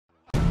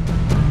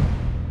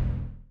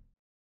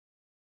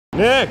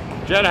Nick,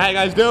 Jenna, how you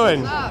guys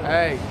doing?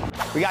 Hey.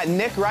 We got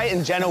Nick, Wright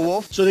and Jenna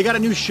Wolfe. So they got a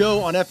new show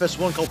on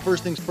FS1 called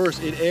First Things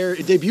First.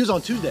 It debuts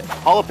on Tuesday.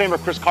 Hall of Famer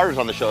Chris Carter's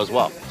on the show as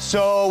well.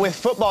 So with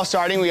football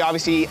starting, we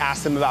obviously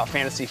asked them about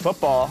fantasy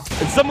football.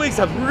 And some leagues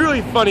have really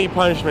funny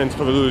punishments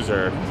for the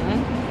loser.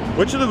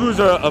 What should the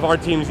loser of our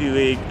TMZ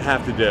league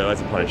have to do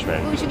as a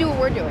punishment? We should do what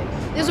we're doing.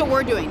 This is what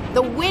we're doing.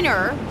 The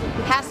winner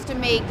has to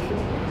make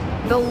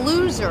the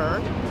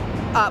loser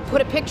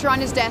put a picture on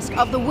his desk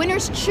of the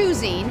winner's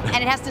choosing, and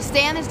it has to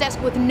stay on his desk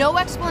with no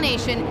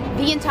explanation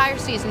the entire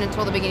season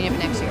until the beginning of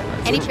next year.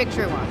 Any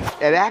picture he wants.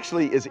 It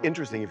actually is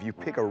interesting if you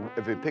pick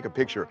a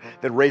picture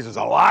that raises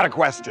a lot of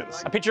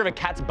questions. A picture of a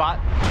cat's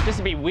butt. Just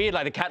to be weird,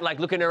 like the cat like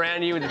looking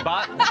around you with his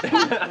butt. I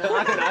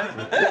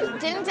don't know.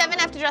 Didn't Devin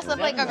have to dress up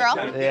like a girl?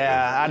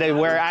 Yeah, I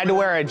had to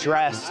wear a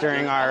dress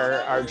during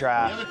our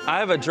draft. I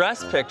have a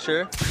dress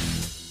picture.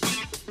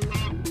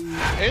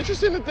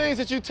 Interesting the things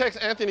that you text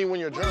Anthony when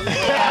you're drunk. In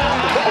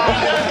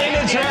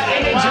a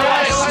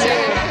dress.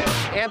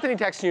 Anthony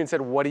texted you and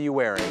said, "What are you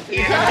wearing?"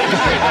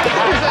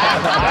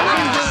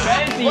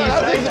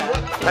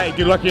 Hey,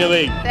 good luck in your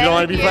league. You don't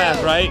want to be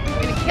fast, right?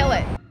 We're gonna kill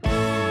it.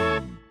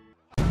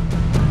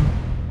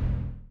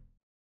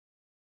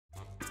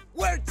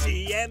 We're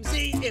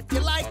TMZ. If you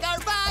like our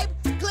vibe,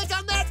 click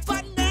on that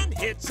button and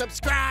hit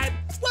subscribe.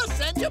 We'll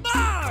send you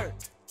more.